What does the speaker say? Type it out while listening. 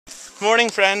Morning,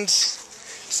 friends.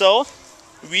 So,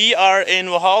 we are in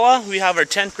Walhalla. We have our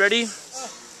tent ready.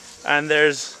 And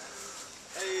there's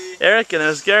Eric, and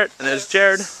there's Garrett, and there's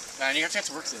Jared. Man, you have to get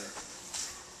to work today.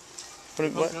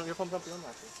 What? You're pumping up your own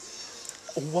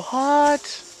mattress. What?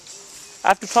 I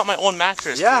have to pump my own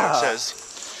mattress. Yeah. It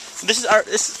says. This is our.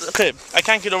 Okay. I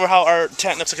can't get over how our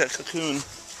tent looks like a cocoon.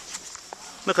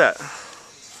 Look at that.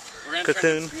 We're gonna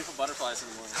Cocoon. try beautiful butterflies in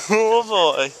the morning. Oh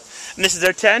boy. And this is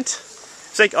their tent.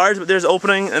 It's like ours, but there's an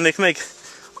opening, and they can make.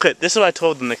 Okay, this is what I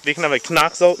told them. Like, they can have like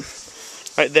knocks out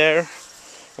right there,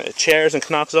 chairs and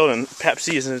knocks out and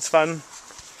Pepsis, and it's fun.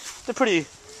 It's a pretty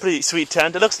sweet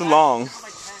tent. It looks long.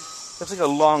 Looks like a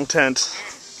long tent.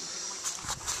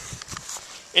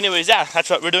 Anyways, yeah, that's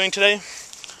what we're doing today.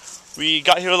 We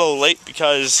got here a little late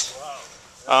because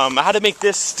I had to make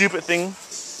this stupid thing.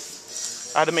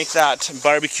 I had to make that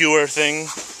barbecuer thing.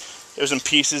 It was in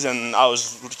pieces, and I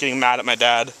was getting mad at my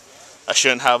dad. I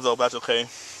shouldn't have, though, but that's okay.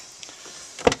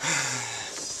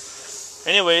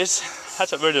 Anyways,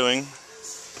 that's what we're doing.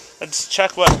 Let's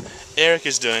check what Eric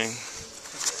is doing.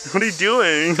 What are you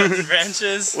doing?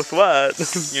 Branches. With what?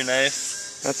 You're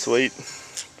nice. That's sweet.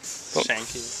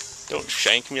 Shank you. Don't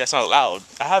shank me, that's not allowed.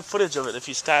 I have footage of it if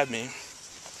you stab me.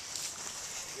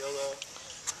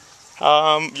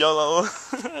 YOLO.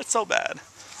 That's so bad.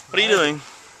 What are you doing?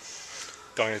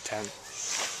 Going to tent.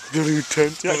 Going to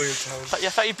tent? Yeah. Going to tent. I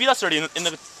thought you beat us already in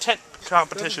the tent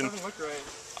competition. Doesn't look right.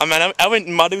 Oh man, I went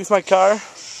muddy with my car.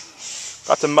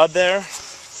 Got some mud there.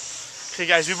 Okay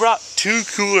guys, we brought 2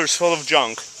 coolers full of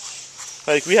junk.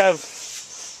 Like, we have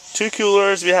 2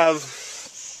 coolers, we have...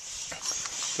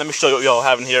 Let me show you what we all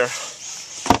have in here.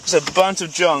 It's a bunch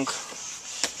of junk.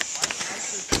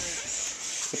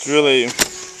 It's really...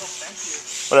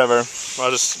 Whatever.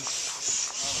 I'll just...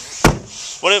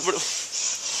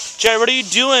 Jared, what are you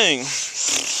doing?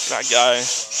 That guy.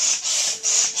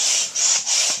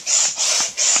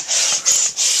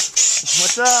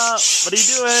 What's up? What are you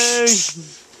doing?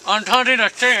 I'm hunting a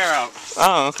singer out.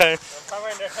 Oh, okay.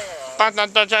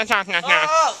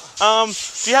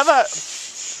 Do you have a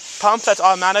pump that's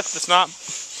automatic? That's not?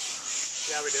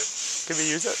 Yeah, we do. Can we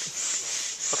use it?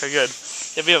 Okay, good.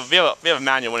 Yeah, we have a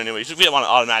manual one anyway. We don't want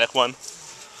an automatic one.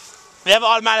 We have an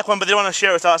automatic one, but they don't want to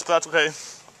share it with us, but that's okay.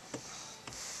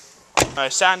 My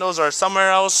sandals are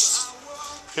somewhere else.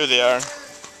 Here they are.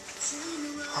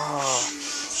 Oh.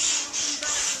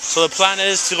 So the plan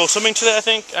is to go swimming today, I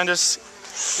think, and just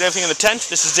get everything in the tent.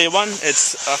 This is day 1.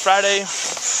 It's Friday.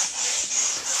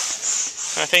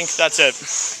 I think that's it.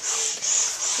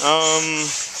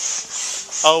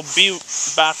 I'll be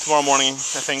back tomorrow morning,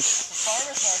 I think.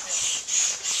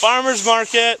 Farmer's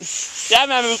market. Yeah,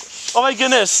 man. Oh my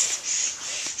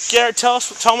goodness. Garrett, tell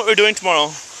them what we're doing tomorrow.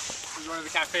 We're going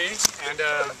to the cafe and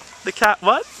The cat?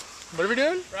 What? what are we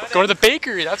doing? Going to the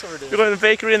bakery. That's what we're doing. We're going to the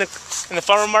bakery and the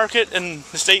farmer market in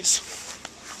the States.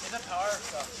 Get the power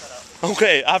stuff set up.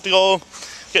 Okay, I have to go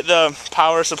get the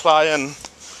power supply and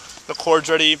the cords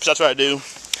ready, because that's what I do.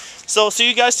 So, see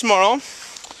you guys tomorrow.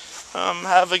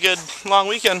 Have a good long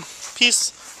weekend.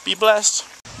 Peace. Be blessed.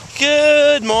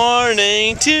 Good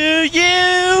morning to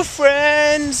you,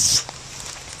 friends.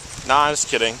 Nah, I'm just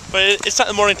kidding. But it's not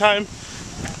the morning time.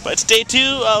 But it's day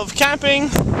 2 of camping.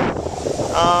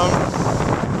 I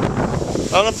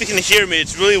don't know if you can hear me.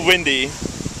 It's really windy.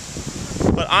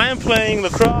 But I am playing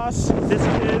lacrosse with this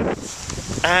kid,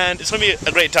 and it's going to be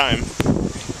a great time.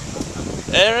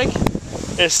 Eric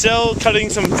is still cutting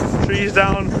some trees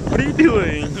down. What are you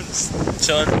doing?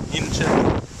 Chilling, eating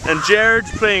chicken. And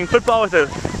Jared's playing football with a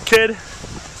kid.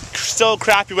 Still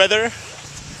crappy weather.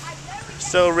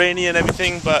 Still rainy and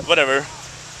everything, but whatever.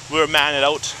 We're man it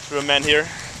out. We're men here.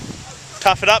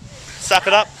 Tough it up. Suck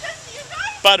it up.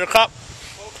 Buttercup.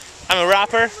 I'm a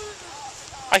rapper.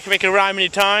 I can make a rhyme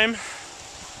anytime.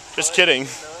 Just kidding.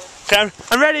 Okay,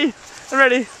 I'm ready. I'm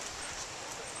ready.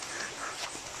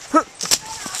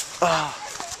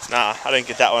 Nah, I didn't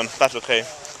get that one. That's okay.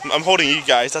 I'm holding you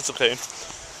guys. That's okay.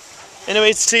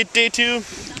 Anyways, day 2.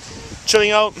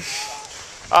 Chilling out.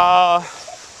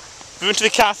 We went to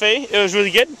the cafe. It was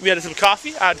really good. We had some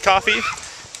coffee. I had coffee.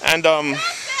 And,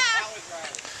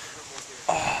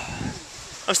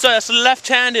 I'm sorry, that's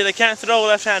left-handed. I can't throw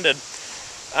left-handed.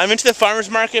 I went to the farmer's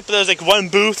market, but there was like 1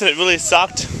 booth and it really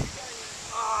sucked.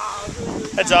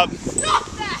 Heads up.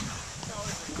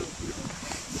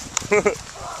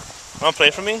 Want to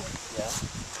play for me? Yeah.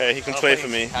 Okay, he can play for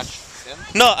me. Catch him?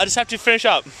 No, I just have to finish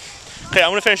up. Okay, I'm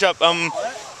going to finish up.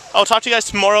 I'll talk to you guys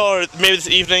tomorrow or maybe this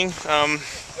evening.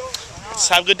 Just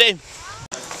have a good day.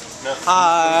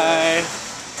 Hi.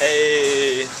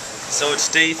 Hey. So it's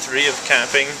day 3 of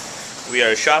camping. We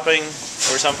are shopping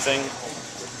for something.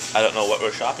 I don't know what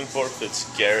we're shopping for, but it's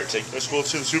Garrett's like, let's go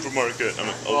to the supermarket. I'm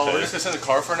like, okay. Well, we're just gonna sit in the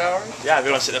car for an hour? Yeah, we're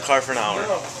gonna sit in the car for an hour.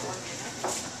 No.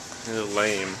 He's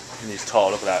lame. And he's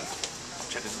tall, look at that.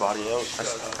 Check his body out.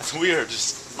 That's weird,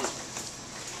 just...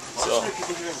 So...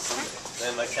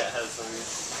 And my cat has some...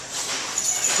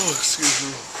 Oh, excuse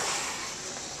me.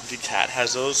 The cat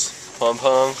has those.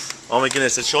 Pom-poms. Oh my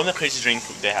goodness, let's show them the crazy drink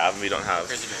they have and we don't have.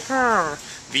 Crazy drink.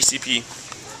 VCP.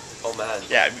 Oh man.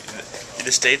 Yeah,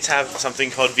 the States have something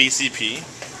called VCP.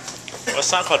 Well,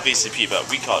 it's not called VCP, but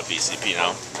we call it VCP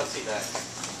now. Let's see that.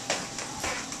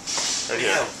 Right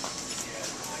here.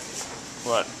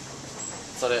 What?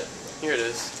 That's not it. Here it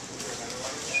is.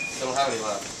 They don't have any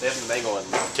left. They have the mango one.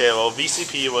 Okay, well,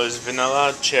 VCP was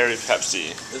vanilla cherry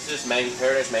Pepsi. This is just mango,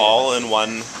 paradise mango. All in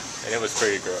one. And it was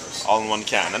pretty gross. All in one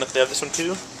can. And if they have this one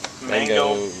too.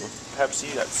 Mango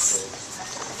Pepsi. That's...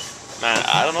 Man,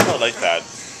 I don't know if I like that.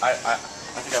 I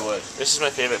think I would. This is my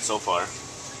favorite so far.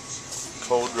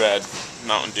 Cold Red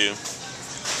Mountain Dew.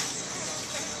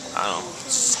 I don't know.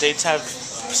 States have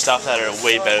stuff that are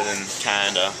way better than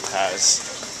Canada has.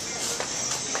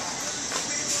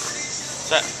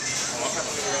 That.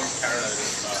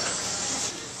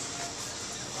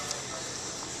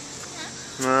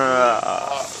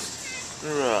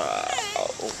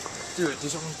 Dude,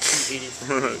 these are only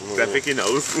 $2.83. Is that picking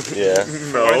nose? Yeah.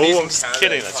 No, I'm just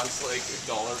kidding. That's costs like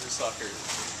 $1 for suckers.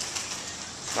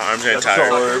 my arm's getting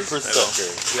tired. $1 for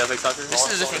suckers. You guys like suckers?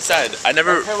 This is a different side. I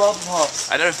never Pops.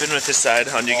 been with this side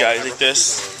on you guys like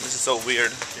this. This is so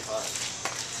weird.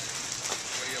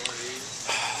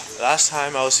 Last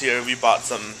time I was here, we bought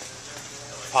some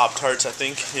Pop-Tarts, I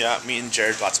think. Yeah, me and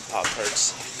Jared bought some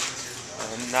Pop-Tarts.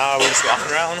 And now we're just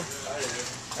walking around.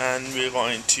 And we're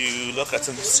going to look at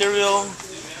some cereal.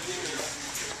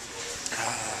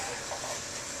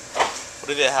 What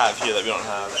do they have here that we don't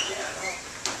have?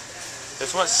 There's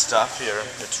so much stuff here.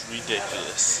 It's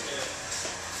ridiculous.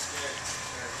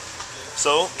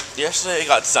 So yesterday it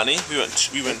got sunny. We went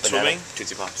swimming.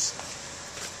 Tootsie Pops.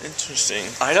 Interesting.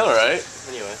 I know, right?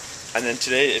 Anyway. And then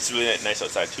today it's really nice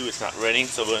outside too. It's not raining,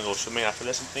 so we're gonna go swimming after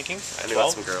this. I'm thinking. We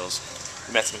met some girls.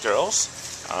 We met some girls.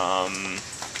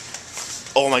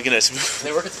 Oh my goodness.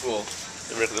 They work at school.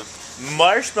 They work at the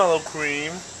marshmallow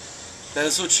cream. That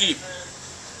is so cheap.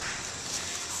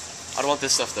 I don't want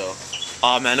this stuff though.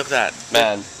 Oh man, look at that.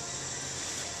 Man.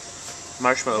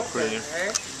 Marshmallow cream.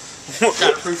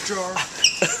 Got a proof jar.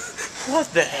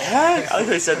 What the heck? I like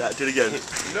how you said that. Do it again.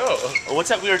 No. Oh, what's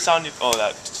that weird sound? Oh,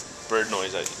 that bird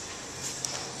noise.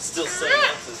 Still 7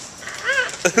 ounces.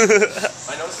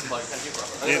 I know it's like, thank you, bro.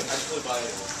 I'm actually buying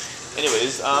it.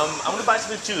 Anyways, I'm gonna buy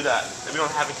something too that we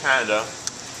don't have in Canada.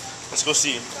 Let's go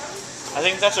see. I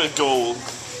think that's a goal.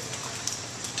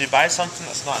 To buy something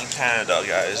that's not in Canada,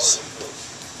 guys.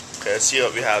 Okay, let's see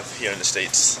what we have here in the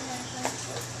States.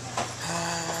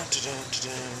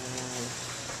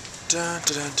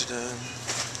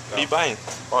 What are you buying?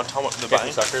 Want to tell me what they're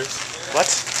buying? Suckers. What?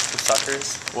 The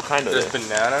suckers. What kind of There's it?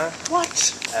 banana. What?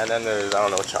 And then there's, I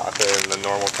don't know, chocolate and the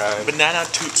normal kind. Banana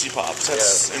Tootsie Pops.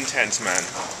 That's intense, man.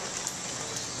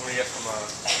 What do you get from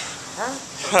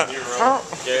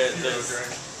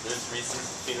there's Reese's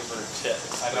peanut butter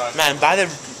chips. I know. Man, buy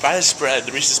the spread,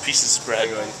 the Reese's Pieces spread.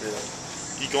 I'm going through them.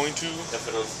 You going to? If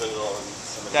it'll spit it all in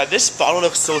some. Yeah, this bottle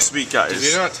looks so sweet, guys. Did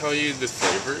they not tell you the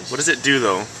flavors? What does it do,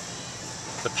 though?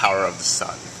 The power of the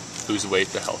sun. Lose weight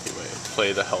the healthy way.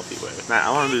 Play the healthy way. Man,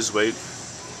 I want to lose weight.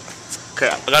 Okay,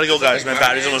 I gotta go, guys. My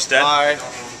battery's almost dead. Bye.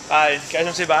 Bye. You guys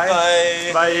want to say bye?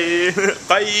 Bye. Bye.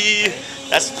 Bye.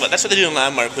 That's what they do in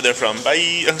Landmark where they're from.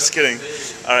 Bye. I'm just kidding.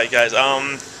 All right, guys.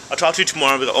 I'll talk to you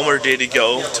tomorrow. We got one more day to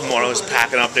go. Tomorrow is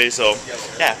packing up day, so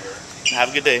yeah. Have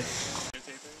a good day.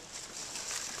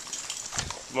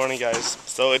 Good morning, guys.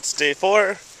 So it's day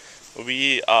 4.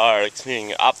 We are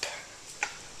cleaning up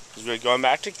because we're going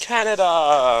back to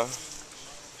Canada.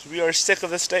 We are sick of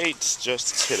the States.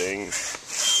 Just kidding.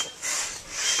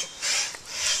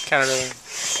 Canada.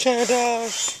 Canada.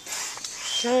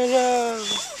 Canada.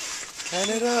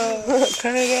 Canada.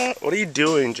 Canada. What are you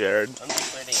doing, Jared? I'm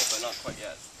just waiting it, but not quite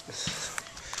yet.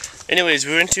 Anyways,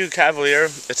 we went to Cavalier.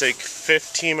 It's like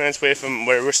 15 minutes away from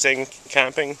where we're staying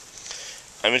camping.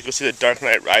 I'm going to go see The Dark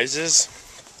Knight Rises.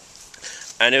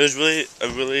 And it was really a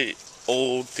really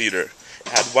old theater. It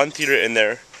had one theater in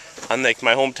there. Unlike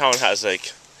my hometown has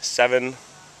like 7.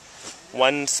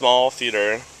 One small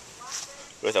theater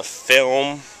with a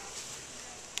film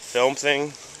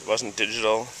thing. It wasn't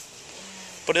digital.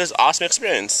 But it was an awesome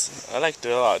experience. I liked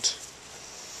it a lot.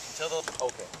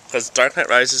 Okay. Because Dark Knight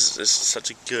Rises is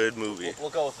such a good movie. We'll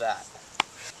go with that.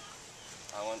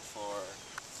 I went for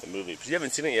The movie. But you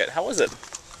haven't seen it yet. How was it?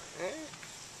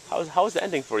 How was the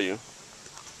ending for you?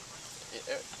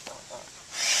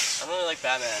 I don't really like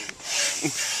Batman.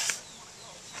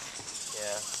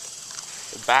 Yeah.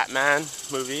 The Batman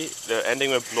movie, the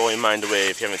ending would blow your mind away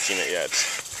if you haven't seen it yet.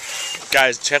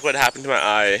 Guys, check what happened to my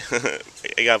eye.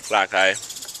 I got a black eye.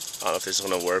 I don't know if this is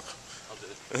gonna work. I'll do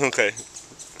it. Okay.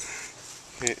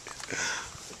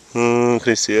 Can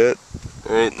you see it?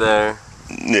 Right there.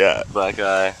 Yeah. Black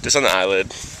eye. Just on the eyelid.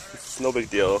 It's no big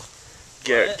deal.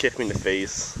 Garrett kicked me in the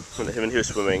face when he was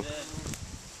swimming.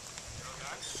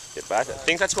 Get back. I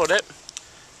think that's about it.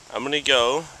 I'm gonna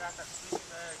go.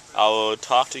 I'll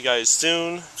talk to you guys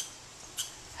soon.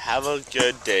 Have a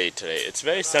good day today. It's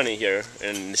very sunny here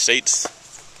in the States.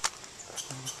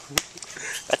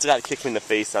 That's a guy that kicked me in the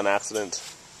face on accident.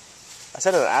 I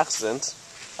said on accident.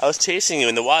 I was chasing him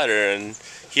in the water, and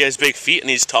he has big feet, and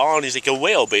he's tall, and he's like a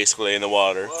whale basically in the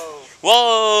water. Whoa!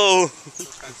 Whoa!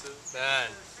 Man,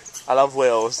 I love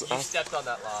whales. you stepped on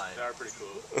that line. They are pretty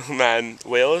cool. Man,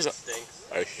 whales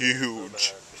are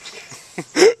huge.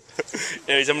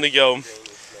 Anyways, I'm gonna go.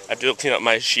 I have to go clean up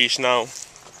my sheesh now.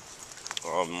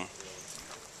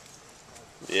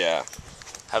 Yeah.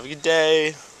 Have a good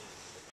day.